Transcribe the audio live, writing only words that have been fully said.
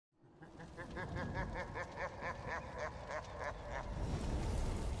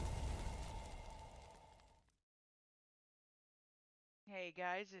Hey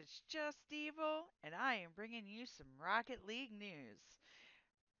guys, it's Just Evil, and I am bringing you some Rocket League news.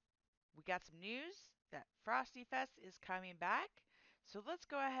 We got some news that Frosty Fest is coming back, so let's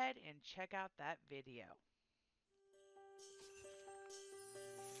go ahead and check out that video.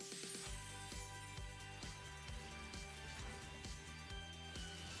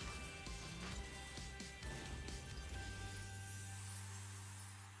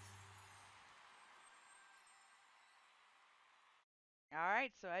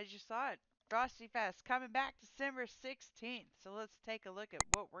 Alright, so as you saw it, Frosty Fest coming back December 16th. So let's take a look at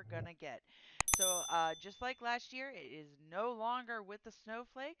what we're going to get. So just like last year, it is no longer with the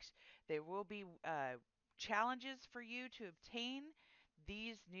snowflakes. There will be challenges for you to obtain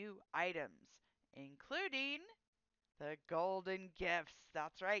these new items, including the golden gifts.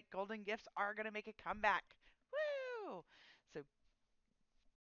 That's right, golden gifts are going to make a comeback. Woo! So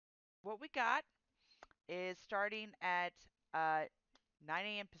what we got is starting at 9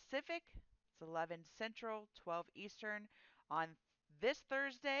 a.m. Pacific. It's 11 Central, 12 Eastern. On this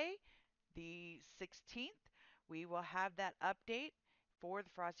Thursday, the 16th, we will have that update for the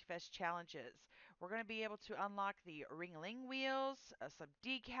Frosty Fest challenges. We're going to be able to unlock the Ring-a-Ling wheels, some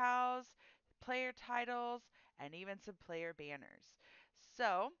decals, player titles, and even some player banners.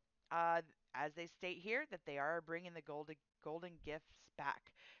 So, uh, as they state here, that they are bringing the golden gifts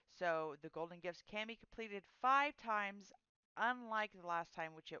back. So the golden gifts can be completed 5 times, unlike the last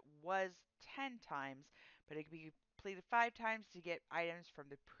time, which it was 10 times, but it can be completed 5 times to get items from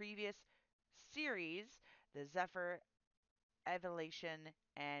the previous series, the Zephyr, Evolution,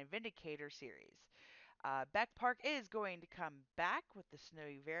 and Vindicator series. Beck Park is going to come back with the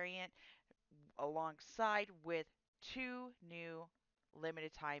snowy variant alongside with 2 new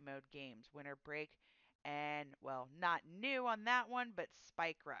limited time mode games, Winter Break and, well, not new on that one, but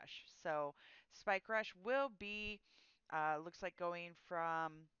Spike Rush. So Spike Rush will be, looks like going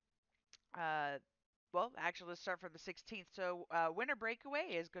from uh, well, actually, let's start from the 16th. So, Winter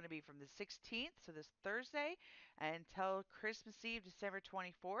Breakaway is going to be from the 16th, so this Thursday, until Christmas Eve, December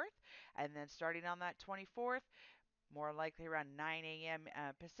 24th. And then starting on that 24th, more likely around 9 a.m.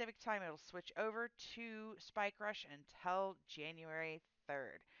 Pacific time, it'll switch over to Spike Rush until January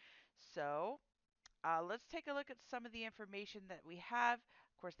 3rd. So, let's take a look at some of the information that we have.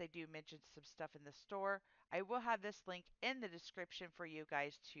 Of course, they do mention some stuff in the store. I will have this link in the description for you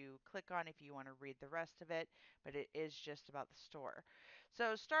guys to click on if you want to read the rest of it, but it is just about the store.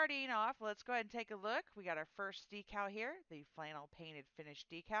 So starting off, let's go ahead and take a look. We got our first decal here, the flannel painted finished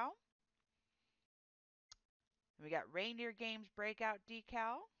decal. And we got Reindeer Games breakout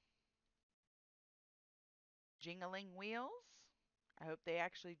decal. Jingling wheels. I hope they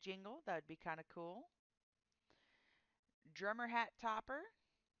actually jingle. That would be kind of cool. Drummer hat topper.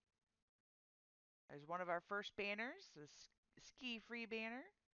 There's one of our first banners, the ski free banner.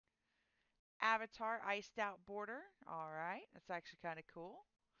 Avatar iced out border. All right, that's actually kind of cool.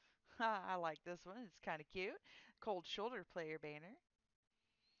 I like this one. It's kind of cute. Cold shoulder player banner.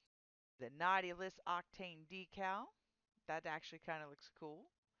 The Naughty List Octane decal. That actually kind of looks cool.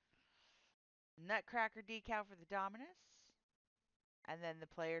 Nutcracker decal for the Dominus. And then the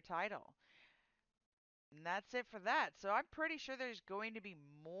player title. And that's it for that. So I'm pretty sure there's going to be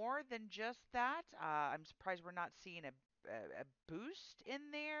more than just that. I'm surprised we're not seeing a boost in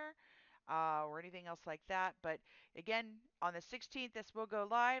there or anything else like that. But again, on the 16th, this will go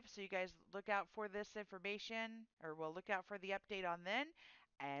live. So you guys look out for this information, or we'll look out for the update on then.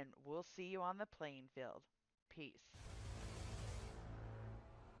 And we'll see you on the playing field. Peace.